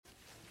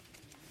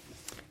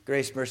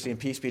Grace, mercy, and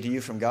peace be to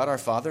you from God our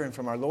Father and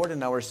from our Lord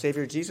and our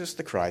Savior Jesus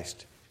the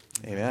Christ.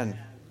 Amen.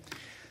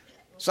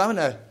 So I'm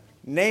going to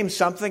name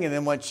something and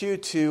then want you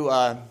to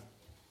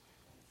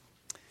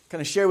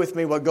kind of share with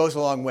me what goes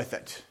along with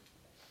it.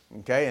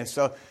 Okay, and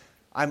so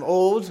I'm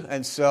old,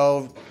 and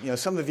so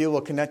some of you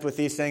will connect with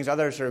these things.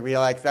 Others will be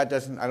like, I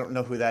don't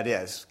know who that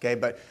is. Okay,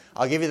 but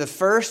I'll give you the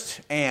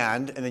first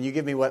and then you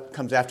give me what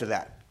comes after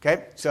that.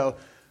 Okay, so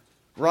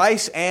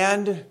rice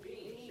and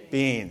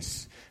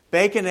beans.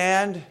 Bacon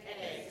and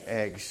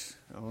eggs.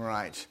 All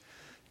right.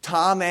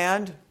 Tom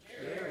and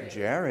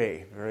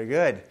Jerry. Very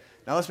good.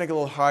 Now let's make it a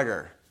little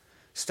harder.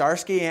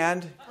 Starsky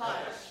and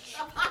Hutch.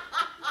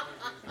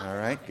 All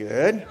right,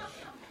 good.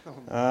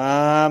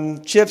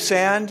 Chips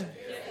and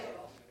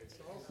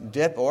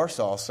dip or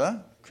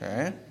salsa.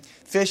 Okay.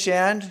 Fish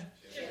and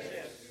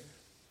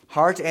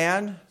heart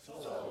and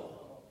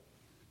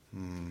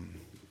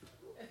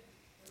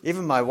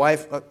Even my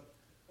wife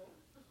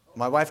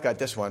got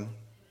this one.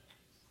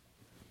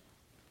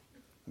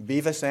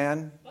 Beavis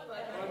and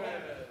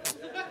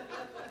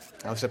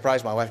I was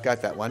surprised my wife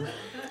got that one.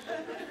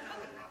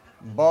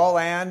 Ball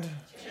and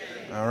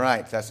all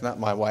right, that's not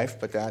my wife,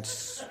 but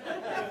that's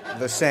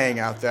the saying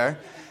out there.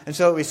 And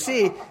so what we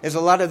see is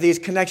a lot of these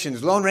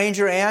connections. Lone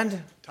Ranger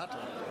and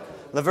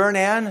Laverne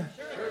and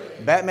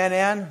Batman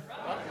and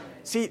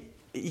see,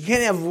 you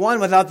can't have one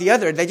without the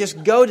other. They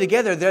just go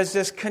together. There's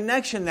this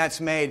connection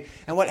that's made.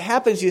 And what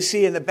happens, you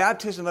see, in the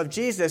baptism of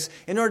Jesus,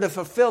 in order to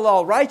fulfill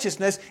all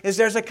righteousness, is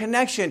there's a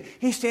connection.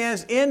 He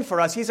stands in for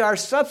us. He's our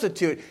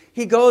substitute.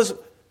 He goes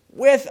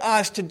with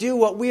us to do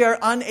what we are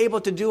unable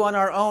to do on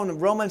our own.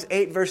 Romans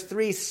 8 verse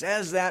 3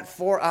 says that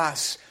for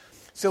us.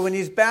 So when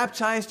he's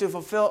baptized to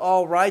fulfill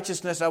all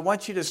righteousness, I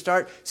want you to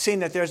start seeing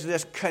that there's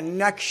this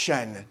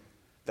connection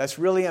that's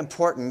really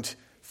important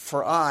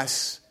for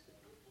us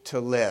to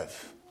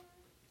live.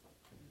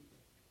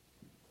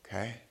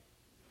 Okay?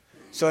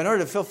 So in order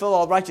to fulfill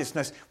all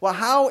righteousness, well,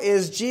 how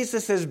is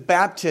Jesus'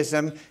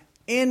 baptism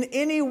in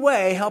any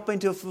way helping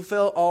to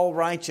fulfill all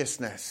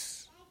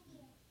righteousness?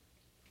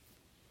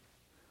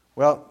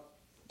 Well,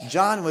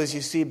 John was,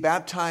 you see,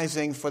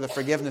 baptizing for the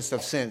forgiveness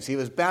of sins. He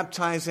was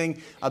baptizing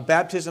a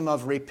baptism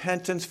of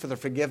repentance for the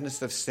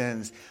forgiveness of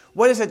sins.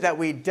 What is it that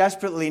we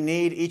desperately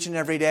need each and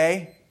every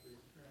day?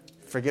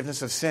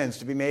 Forgiveness of sins,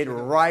 to be made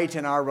right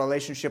in our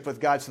relationship with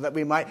God so that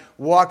we might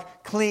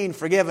walk clean,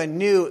 forgiven,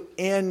 new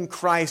in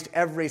Christ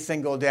every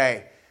single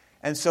day.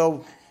 And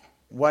so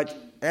what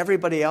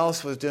everybody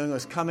else was doing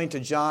was coming to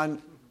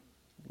John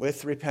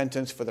with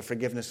repentance for the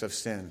forgiveness of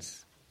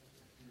sins.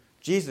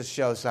 Jesus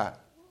shows up.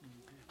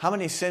 How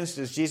many sins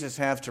does Jesus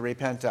have to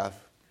repent of?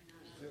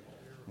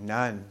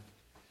 None.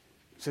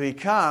 So he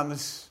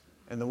comes,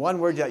 and the one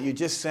word that you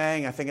just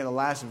sang, I think in the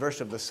last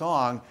verse of the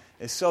song,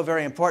 is so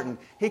very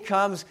important. He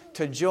comes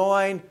to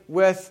join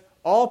with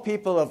all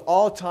people of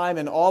all time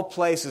and all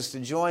places,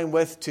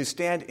 to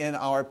stand in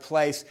our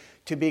place,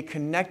 to be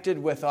connected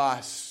with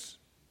us.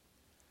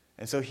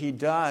 And so he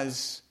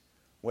does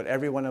what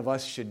every one of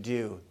us should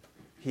do.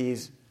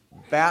 He's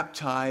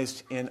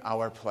baptized in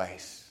our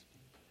place.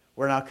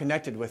 We're now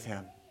connected with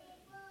him.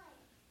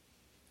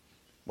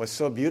 What's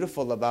so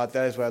beautiful about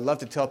that is what I love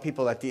to tell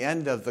people at the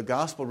end of the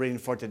gospel reading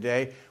for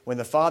today, when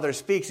the Father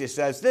speaks, he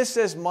says, "This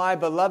is my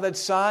beloved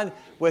Son,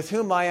 with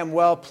whom I am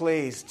well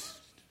pleased."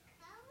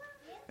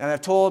 And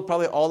I've told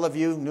probably all of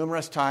you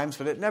numerous times,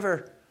 but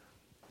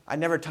I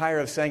never tire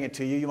of saying it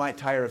to you. You might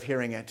tire of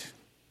hearing it.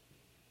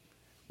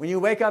 When you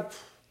wake up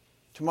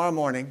tomorrow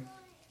morning,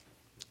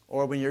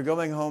 or when you're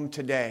going home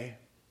today,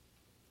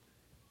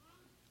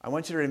 I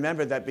want you to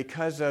remember that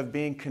because of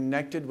being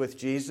connected with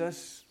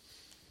Jesus,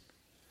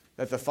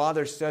 that the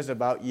Father says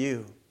about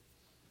you,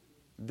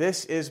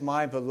 "This is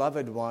my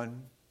beloved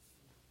one,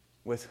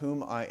 with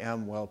whom I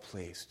am well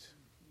pleased."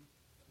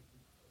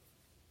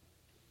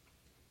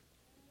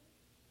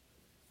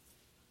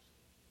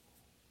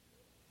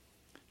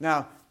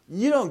 Now,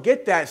 you don't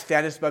get that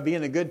status by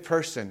being a good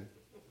person.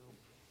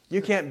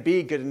 You can't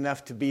be good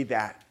enough to be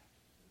that.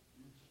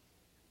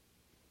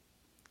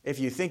 If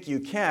you think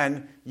you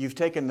can, you've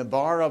taken the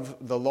bar of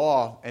the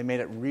law and made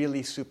it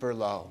really super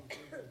low.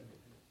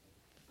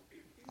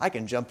 I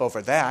can jump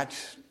over that.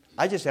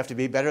 I just have to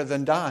be better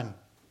than Don.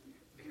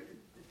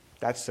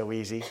 That's so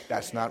easy.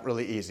 That's not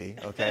really easy,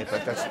 okay?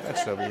 But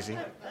that's so easy,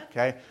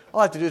 okay? All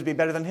I have to do is be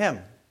better than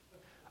him.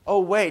 Oh,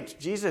 wait,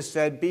 Jesus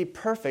said, "Be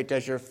perfect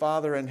as your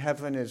Father in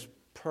heaven is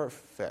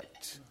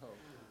perfect."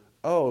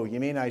 Oh, you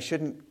mean I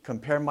shouldn't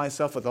compare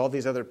myself with all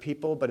these other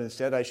people, but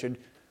instead I should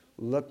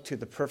look to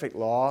the perfect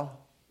law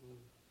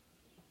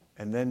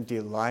and then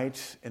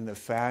delight in the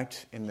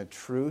fact, in the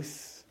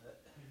truth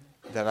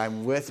that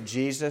I'm with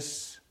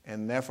Jesus,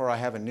 and therefore I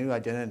have a new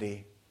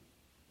identity.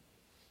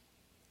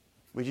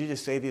 Would you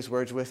just say these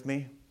words with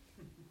me?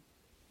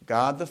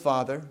 God the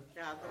Father,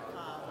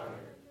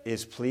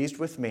 is pleased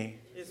with me,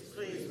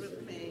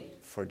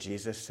 for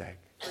Jesus' sake.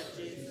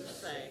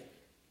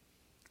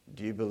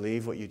 Do you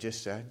believe what you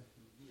just said?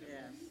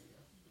 Yes.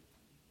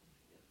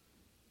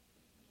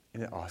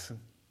 Isn't it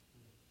awesome?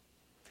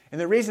 And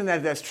the reason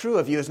that that's true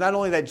of you is not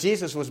only that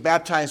Jesus was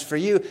baptized for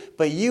you,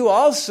 but you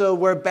also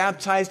were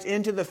baptized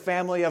into the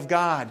family of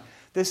God.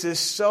 This is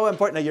so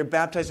important that you're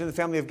baptized into the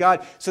family of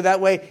God. So that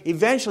way,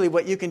 eventually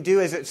what you can do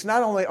is it's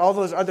not only all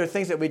those other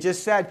things that we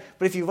just said,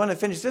 but if you want to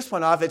finish this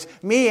one off, it's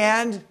me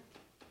and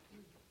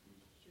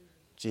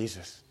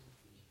Jesus.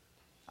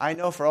 I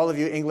know for all of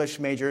you English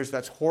majors,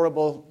 that's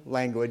horrible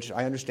language.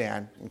 I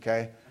understand,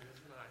 okay?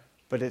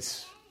 But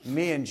it's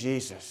me and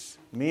Jesus.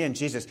 Me and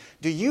Jesus.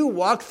 Do you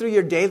walk through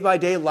your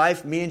day-by-day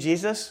life, me and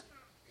Jesus?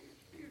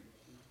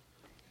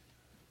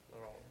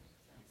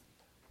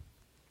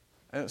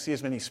 I don't see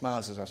as many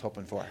smiles as I was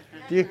hoping for.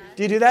 Do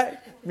you do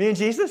that? Me and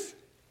Jesus?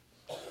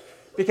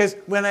 Because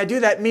when I do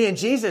that me and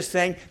Jesus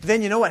thing,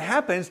 then you know what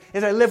happens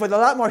is I live with a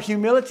lot more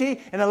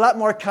humility and a lot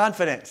more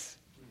confidence.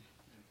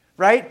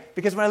 Right?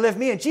 Because when I live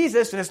me and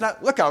Jesus, and it's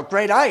not, look how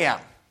great I am.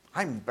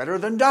 I'm better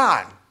than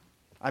Don.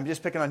 I'm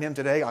just picking on him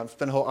today. I'll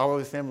spend a whole hour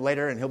with him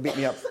later, and he'll beat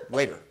me up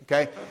later.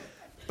 Okay?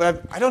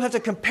 But I don't have to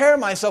compare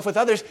myself with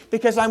others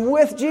because I'm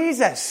with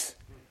Jesus.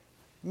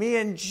 Me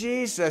and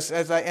Jesus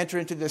as I enter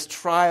into this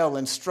trial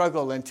and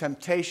struggle and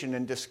temptation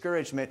and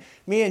discouragement.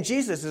 Me and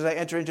Jesus as I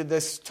enter into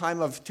this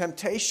time of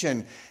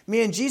temptation.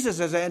 Me and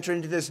Jesus as I enter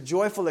into this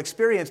joyful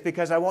experience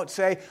because I won't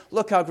say,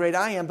 look how great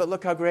I am, but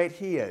look how great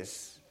He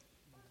is.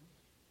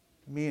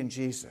 Me and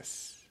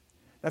Jesus.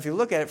 Now, if you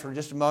look at it for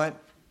just a moment,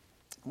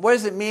 what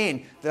does it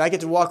mean that I get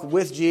to walk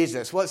with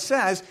Jesus? Well, it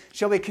says,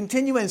 shall we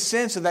continue in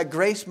sin so that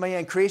grace may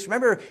increase?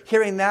 Remember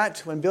hearing that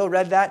when Bill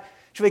read that?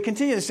 Shall we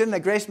continue in sin that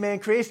grace may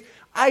increase?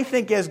 I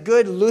think as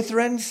good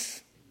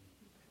Lutherans,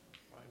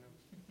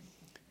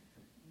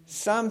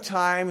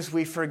 sometimes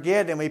we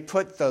forget and we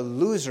put the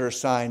loser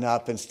sign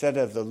up instead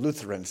of the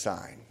Lutheran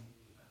sign.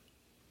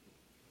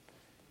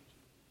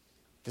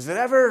 Does it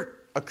ever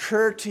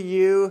occur to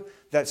you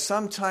that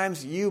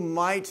sometimes you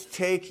might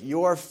take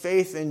your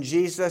faith in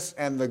Jesus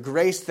and the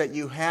grace that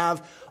you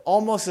have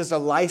almost as a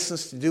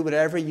license to do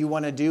whatever you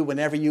want to do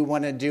whenever you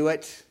want to do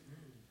it?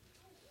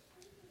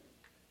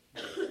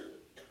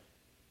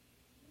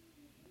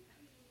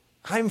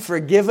 I'm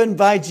forgiven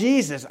by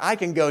Jesus. I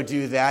can go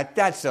do that.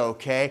 That's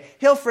okay.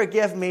 He'll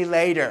forgive me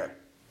later.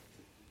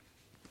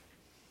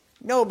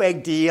 No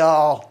big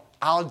deal.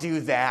 I'll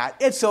do that.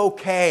 It's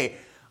okay.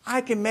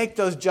 I can make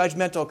those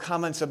judgmental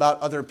comments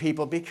about other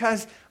people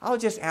because I'll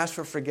just ask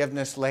for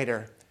forgiveness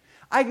later.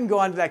 I can go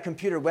onto that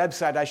computer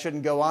website I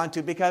shouldn't go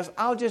onto because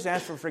I'll just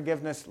ask for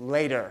forgiveness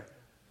later.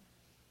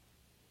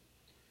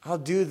 I'll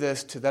do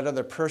this to that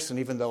other person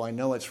even though I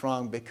know it's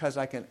wrong because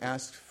I can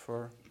ask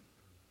for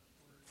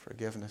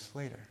forgiveness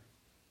later.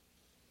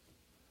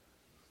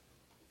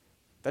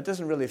 That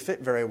doesn't really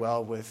fit very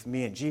well with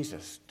me and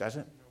Jesus, does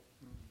it?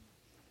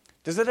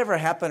 Does it ever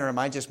happen, or am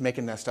I just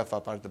making that stuff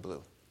up out of the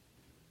blue?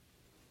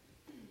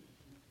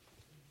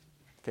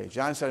 Okay,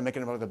 John started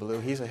making it out of the blue.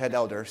 He's a head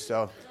elder,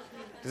 so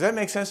does that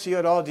make sense to you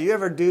at all? Do you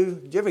ever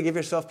give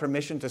yourself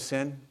permission to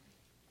sin?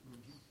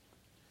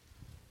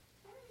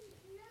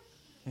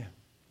 Yeah.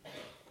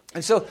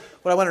 And so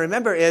what I want to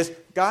remember is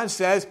God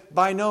says,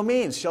 by no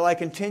means shall I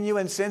continue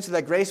in sin so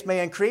that grace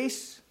may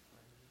increase.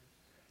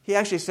 He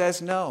actually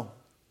says no.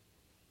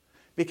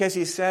 Because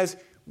He says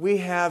we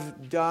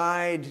have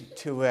died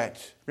to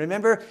it.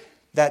 Remember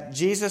that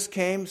Jesus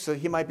came so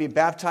He might be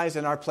baptized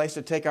in our place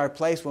to take our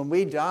place. When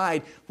we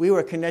died, we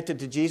were connected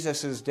to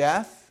Jesus'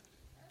 death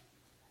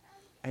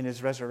and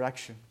His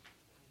resurrection.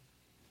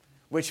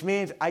 Which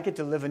means I get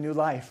to live a new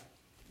life.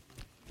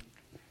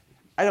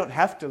 I don't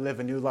have to live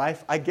a new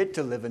life. I get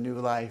to live a new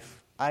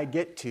life. I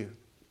get to.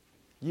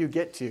 You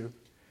get to.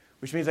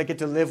 Which means I get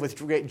to live with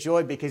great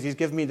joy because He's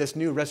given me this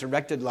new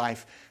resurrected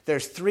life.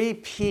 There's 3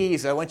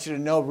 P's I want you to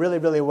know really,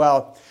 really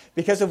well.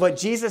 Because of what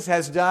Jesus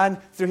has done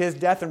through His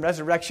death and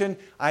resurrection,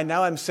 I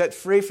now am set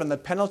free from the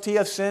penalty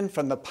of sin,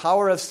 from the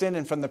power of sin,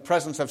 and from the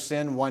presence of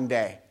sin one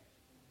day.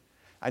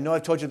 I know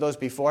I've told you those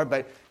before,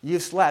 but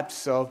you've slept,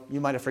 so you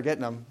might have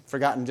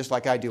forgotten just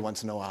like I do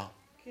once in a while.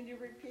 Can you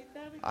repeat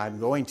that again? I'm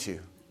going to.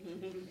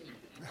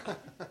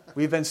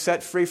 We've been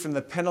set free from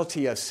the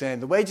penalty of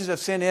sin. The wages of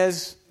sin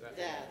is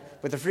Death.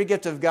 But the free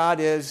gift of God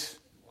is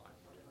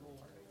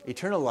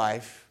eternal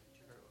life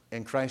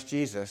in Christ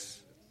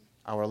Jesus,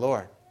 our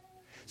Lord.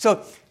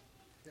 So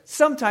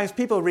sometimes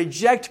people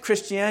reject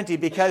Christianity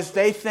because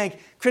they think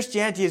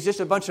Christianity is just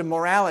a bunch of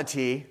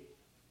morality.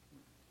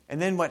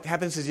 And then what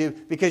happens is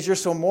because you're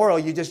so moral,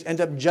 you just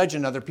end up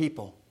judging other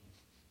people.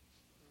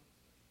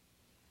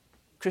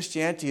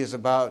 Christianity is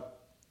about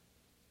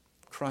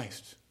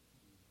Christ.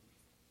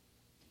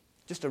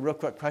 Just a real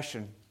quick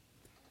question.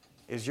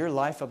 Is your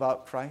life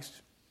about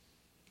Christ?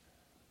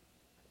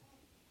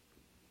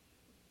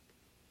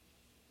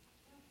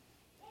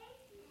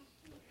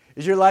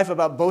 Is your life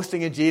about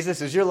boasting in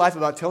Jesus? Is your life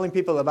about telling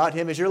people about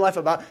Him? Is your life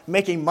about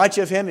making much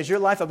of Him? Is your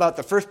life about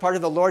the first part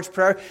of the Lord's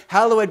Prayer,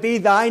 hallowed be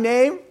Thy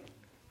name?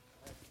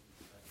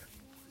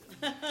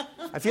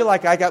 I feel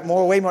like I got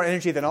way more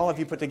energy than all of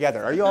you put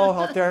together. Are you all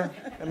out there?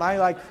 Am I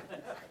like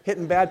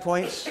hitting bad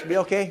points? Be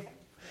okay?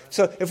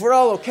 So if we're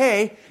all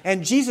okay,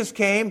 and Jesus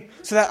came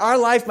so that our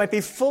life might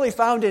be fully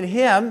found in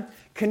Him,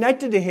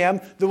 connected to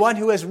Him, the one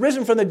who has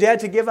risen from the dead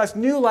to give us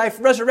new life,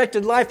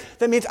 resurrected life.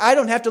 That means I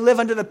don't have to live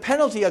under the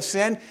penalty of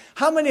sin.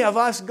 How many of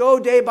us go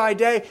day by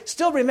day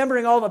still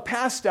remembering all the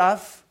past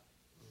stuff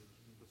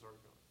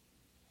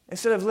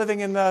instead of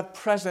living in the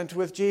present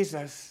with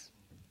Jesus?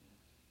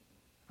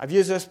 I've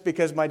used this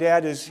because my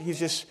dad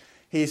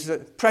he's a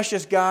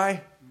precious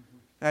guy.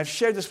 And I've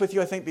shared this with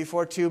you, I think,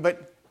 before too,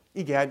 but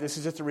egad, this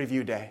is just a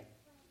review day.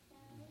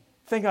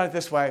 Think on it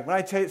this way. When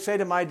I say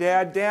to my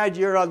dad, Dad,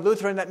 you're a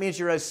Lutheran, that means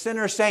you're a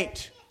sinner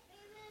saint.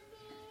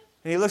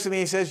 And he looks at me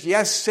and he says,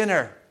 yes,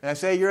 sinner. And I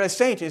say, you're a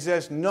saint. He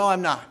says, no,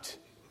 I'm not.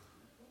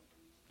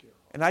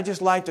 And I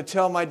just like to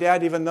tell my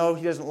dad, even though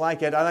he doesn't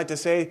like it, I like to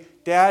say,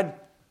 Dad,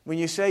 when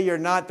you say you're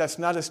not, that's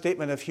not a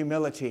statement of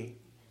humility.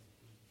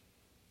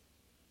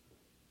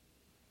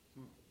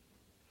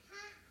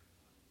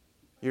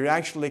 You're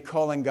actually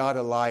calling God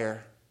a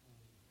liar.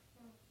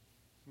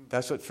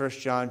 That's what 1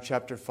 John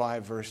chapter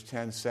 5, verse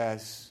 10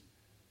 says.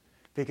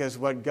 Because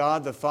what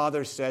God the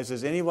Father says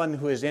is anyone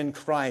who is in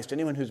Christ,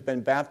 anyone who's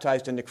been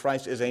baptized into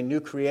Christ is a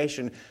new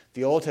creation.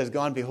 The old has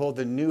gone, behold,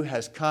 the new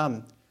has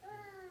come.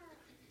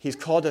 He's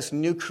called us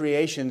new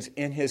creations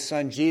in His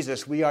Son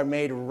Jesus. We are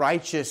made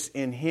righteous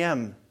in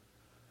Him.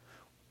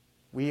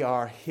 We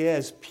are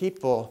His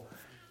people.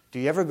 Do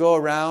you ever go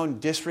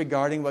around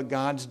disregarding what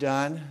God's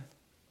done?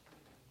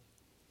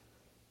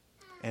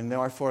 And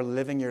therefore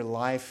living your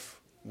life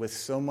with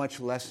so much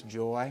less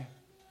joy?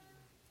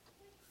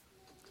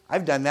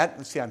 I've done that.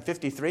 Let's see, I'm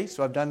 53,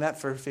 so I've done that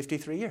for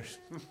 53 years.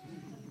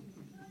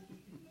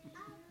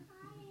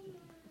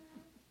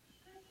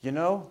 You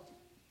know,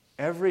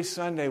 every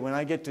Sunday when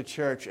I get to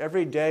church,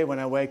 every day when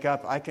I wake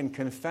up, I can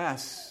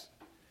confess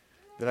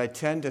that I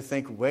tend to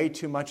think way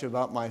too much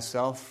about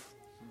myself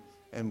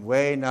and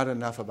way not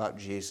enough about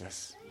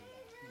Jesus.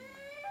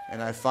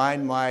 And I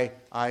find my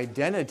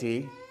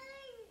identity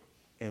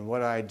in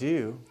what I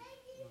do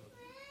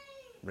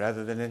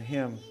rather than in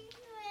Him.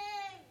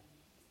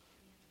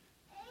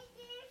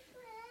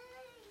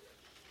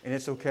 And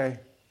it's okay.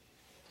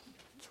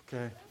 It's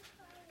okay.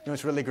 You know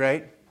what's really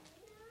great?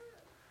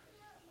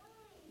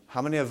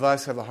 How many of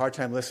us have a hard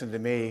time listening to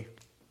me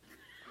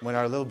when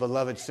our little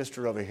beloved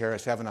sister over here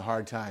is having a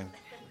hard time?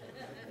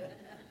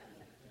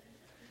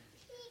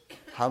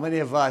 How many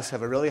of us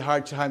have a really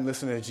hard time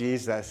listening to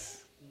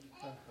Jesus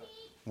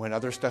when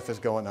other stuff is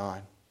going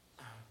on?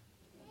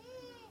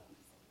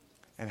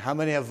 And how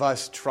many of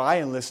us try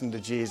and listen to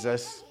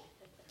Jesus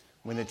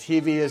when the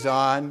TV is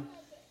on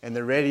and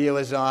the radio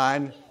is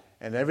on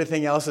and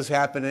everything else is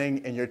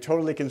happening and you're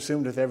totally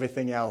consumed with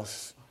everything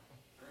else?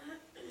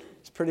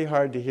 It's pretty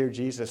hard to hear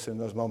Jesus in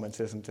those moments,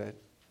 isn't it?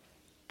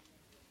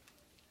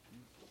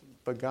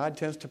 But God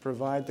tends to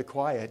provide the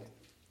quiet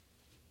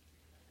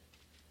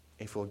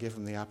if we'll give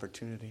Him the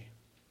opportunity.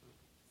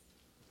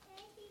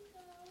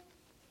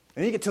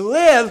 And you get to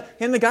live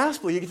in the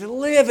gospel. You get to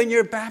live in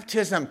your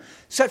baptism.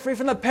 Set free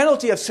from the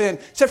penalty of sin.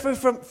 Set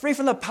free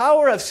from the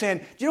power of sin.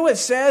 Do you know what it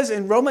says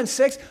in Romans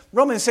 6?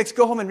 Romans 6,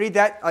 go home and read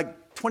that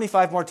like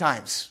 25 more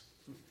times.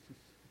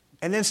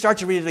 And then start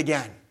to read it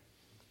again.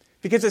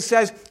 Because it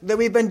says that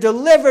we've been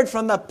delivered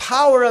from the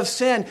power of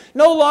sin.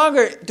 No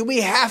longer do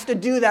we have to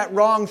do that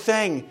wrong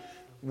thing.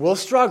 We'll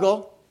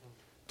struggle.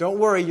 Don't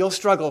worry, you'll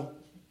struggle.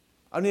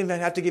 I don't even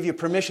have to give you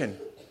permission.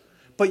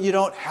 But you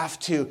don't have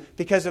to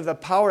because of the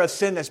power of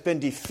sin that's been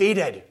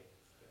defeated.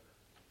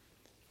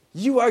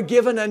 You are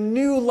given a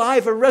new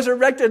life, a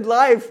resurrected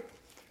life.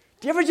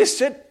 Do you ever just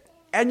sit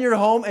in your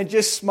home and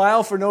just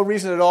smile for no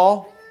reason at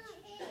all?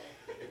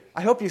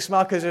 I hope you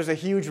smile because there's a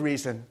huge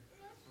reason.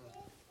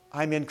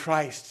 I'm in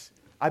Christ.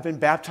 I've been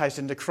baptized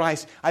into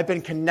Christ. I've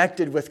been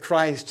connected with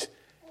Christ.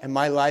 And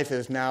my life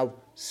is now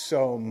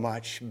so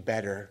much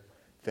better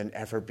than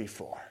ever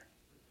before.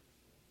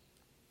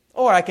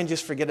 Or I can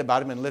just forget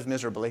about Him and live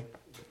miserably.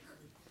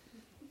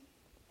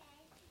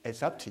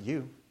 It's up to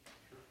you.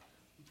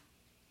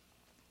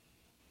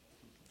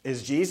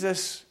 Is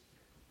Jesus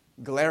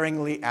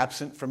glaringly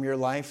absent from your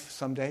life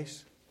some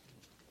days?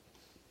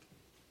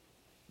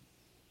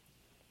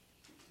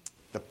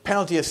 The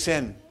penalty of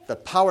sin, the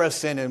power of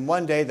sin, and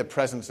one day the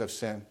presence of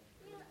sin.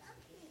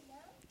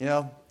 You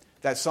know,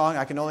 that song,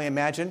 I Can Only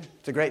Imagine,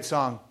 it's a great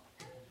song.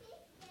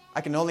 I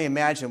can only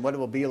imagine what it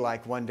will be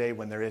like one day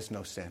when there is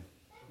no sin.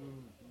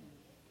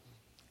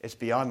 It's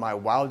beyond my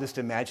wildest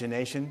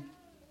imagination,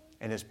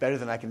 and it's better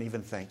than I can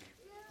even think.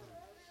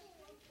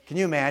 Can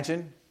you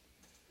imagine?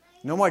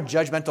 No more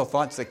judgmental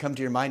thoughts that come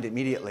to your mind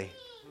immediately.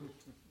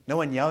 No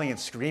one yelling and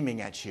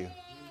screaming at you.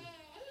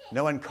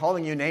 No one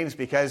calling you names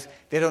because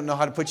they don't know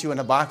how to put you in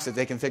a box that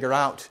they can figure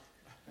out.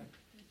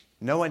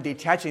 No one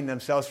detaching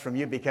themselves from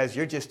you because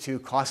you're just too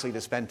costly to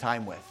spend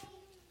time with.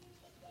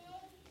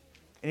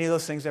 Any of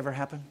those things ever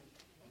happen?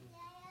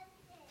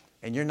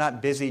 And you're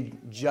not busy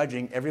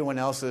judging everyone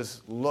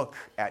else's look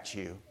at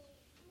you.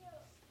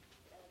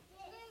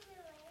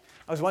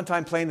 I was one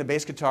time playing the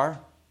bass guitar.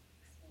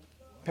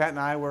 Pat and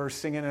I were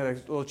singing at a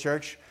little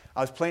church.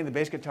 I was playing the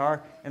bass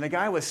guitar, and the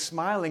guy was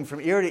smiling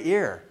from ear to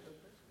ear.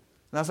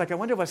 And I was like, I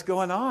wonder what's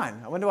going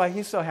on. I wonder why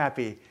he's so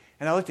happy.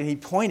 And I looked, and he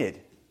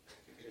pointed.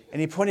 And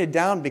he pointed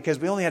down because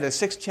we only had a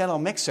 6-channel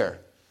mixer.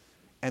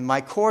 And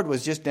my cord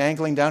was just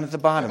dangling down at the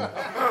bottom.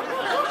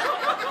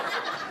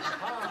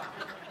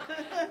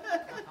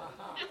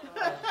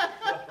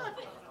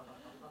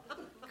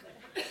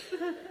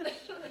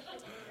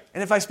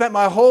 And if I spent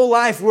my whole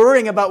life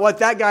worrying about what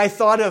that guy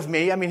thought of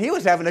me, I mean, he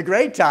was having a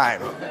great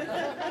time.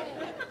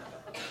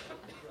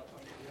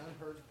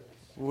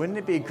 Wouldn't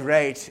it be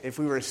great if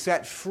we were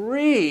set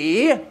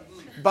free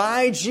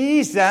by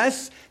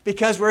Jesus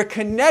because we're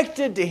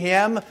connected to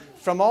Him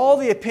from all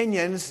the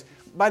opinions?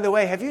 By the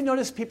way, have you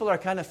noticed people are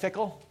kind of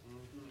fickle?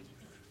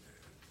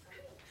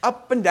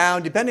 Up and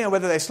down, depending on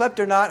whether they slept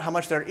or not, how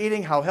much they're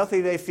eating, how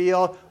healthy they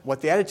feel,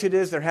 what the attitude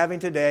is they're having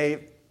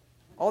today,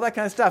 all that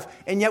kind of stuff.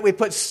 And yet we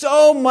put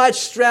so much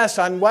stress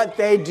on what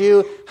they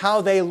do,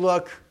 how they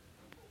look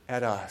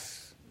at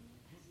us.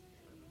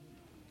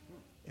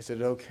 Is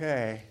it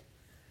okay?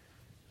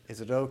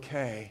 Is it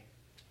okay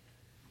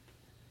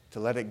to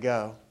let it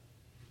go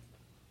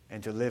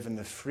and to live in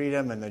the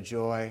freedom and the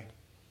joy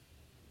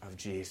of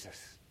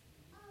Jesus?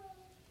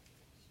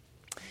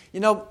 You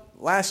know,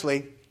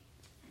 lastly,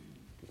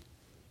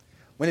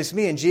 when it's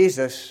me and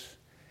Jesus,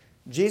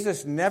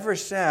 Jesus never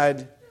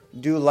said,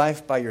 do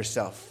life by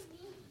yourself.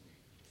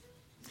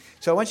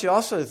 So I want you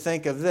also to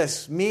think of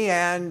this, me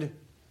and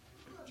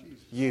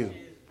you.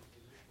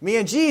 Me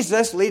and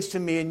Jesus leads to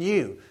me and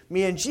you.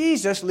 Me and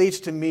Jesus leads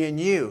to me and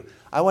you.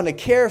 I want to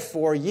care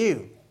for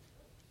you.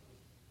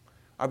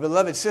 Our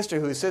beloved sister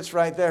who sits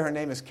right there, her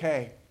name is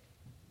Kay.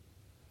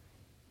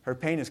 Her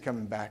pain is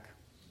coming back.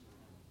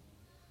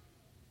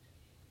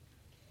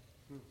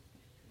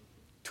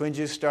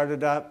 Twinges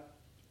started up.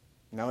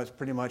 Now it's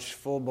pretty much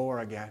full bore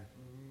again.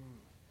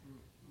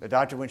 The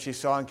doctor, when she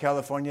saw in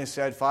California,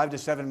 said 5 to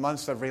 7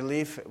 months of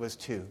relief. It was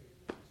 2.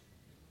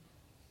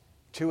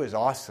 2 is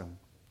awesome,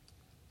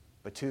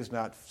 but 2 is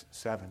not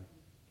 7.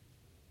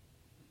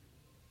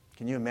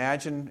 Can you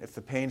imagine if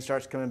the pain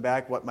starts coming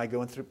back, what might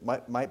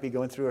be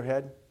going through her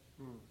head?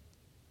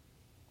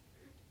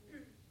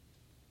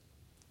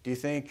 Do you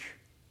think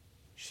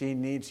she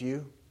needs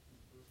you?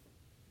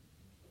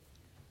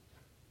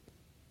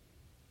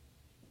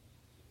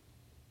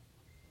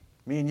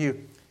 Me and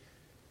you.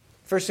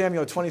 1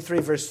 Samuel 23,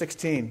 verse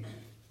 16.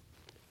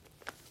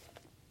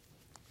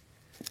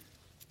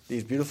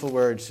 These beautiful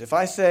words. If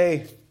I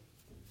say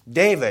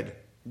David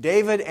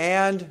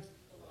and...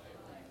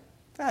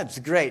 That's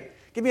great.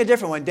 Give me a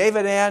different one.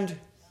 David and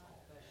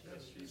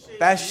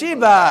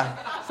Bathsheba.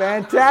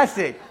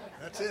 Fantastic.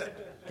 That's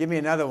it. Give me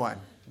another one.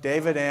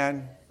 David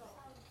and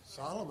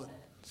Solomon.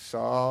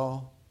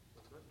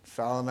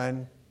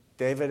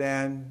 David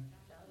and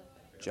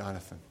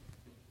Jonathan.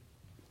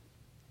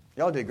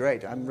 Y'all did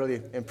great. I'm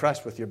really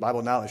impressed with your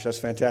Bible knowledge. That's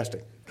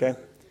fantastic. Okay?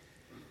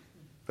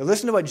 But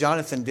listen to what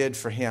Jonathan did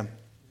for him.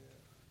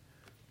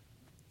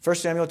 1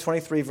 Samuel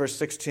 23, verse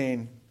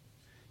 16.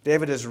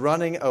 David is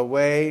running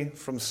away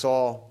from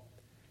Saul.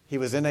 He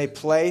was in a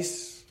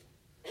place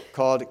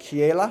called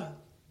Keilah,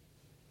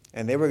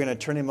 and they were going to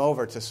turn him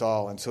over to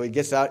Saul. And so he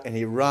gets out and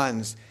he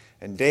runs.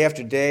 And day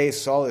after day,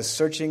 Saul is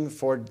searching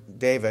for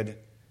David.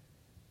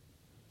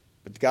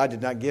 But God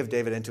did not give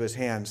David into his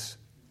hands.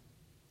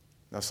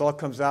 Now Saul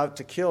comes out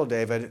to kill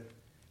David,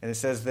 and it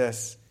says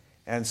this,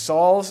 and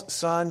Saul's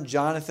son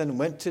Jonathan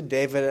went to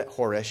David at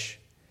Horesh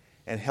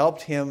and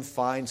helped him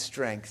find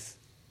strength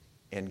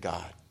in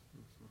God.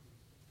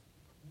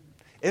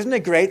 Isn't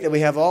it great that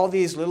we have all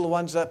these little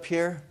ones up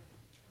here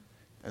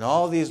and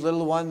all these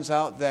little ones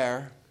out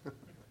there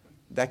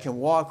that can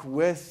walk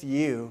with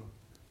you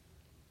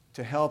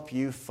to help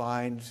you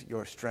find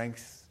your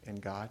strength in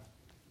God?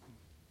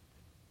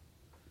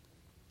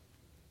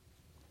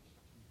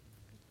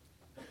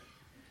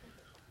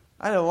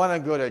 I don't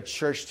want to go to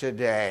church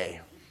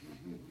today.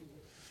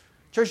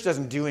 Church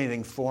doesn't do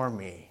anything for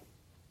me.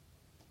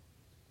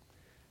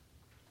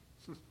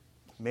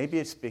 Maybe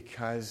it's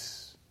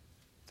because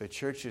the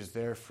church is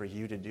there for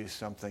you to do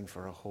something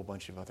for a whole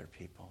bunch of other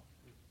people.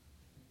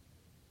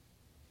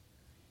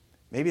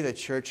 Maybe the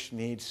church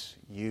needs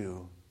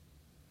you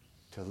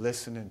to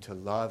listen and to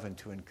love and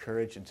to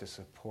encourage and to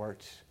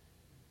support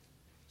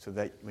so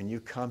that when you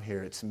come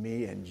here, it's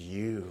me and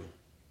you.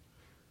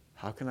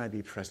 How can I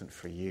be present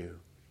for you?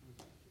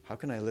 How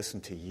can I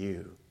listen to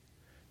you?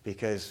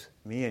 Because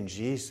me and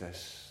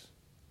Jesus,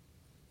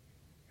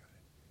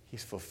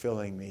 He's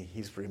fulfilling me.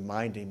 He's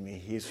reminding me.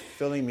 He's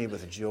filling me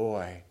with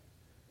joy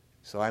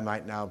so I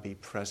might now be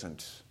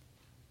present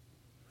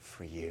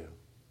for you.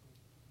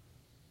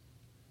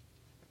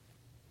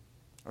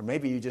 Or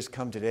maybe you just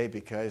come today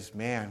because,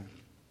 man,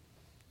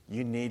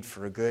 you need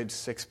for a good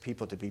 6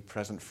 people to be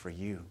present for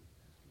you.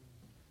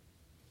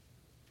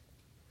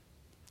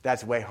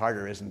 That's way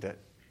harder, isn't it?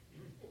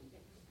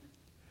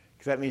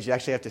 Because that means you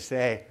actually have to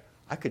say,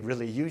 I could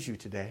really use you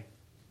today.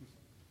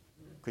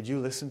 Could you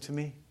listen to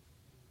me?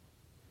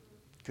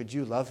 Could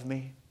you love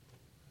me?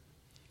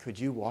 Could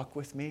you walk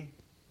with me?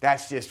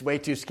 That's just way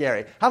too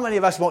scary. How many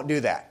of us won't do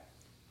that?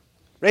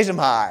 Raise them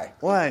high.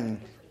 1,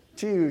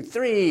 2,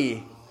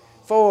 3,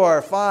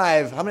 4,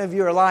 5. How many of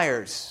you are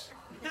liars?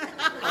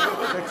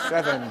 6,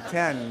 7,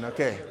 10.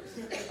 Okay.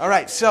 All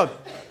right, so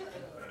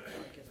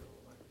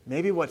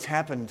maybe what's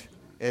happened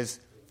is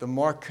the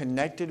more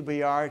connected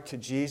we are to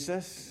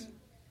Jesus,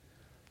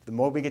 the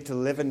more we get to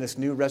live in this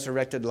new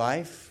resurrected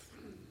life,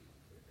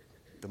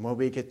 the more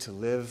we get to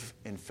live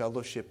in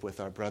fellowship with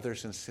our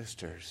brothers and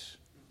sisters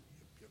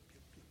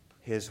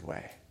His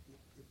way.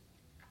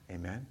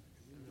 Amen?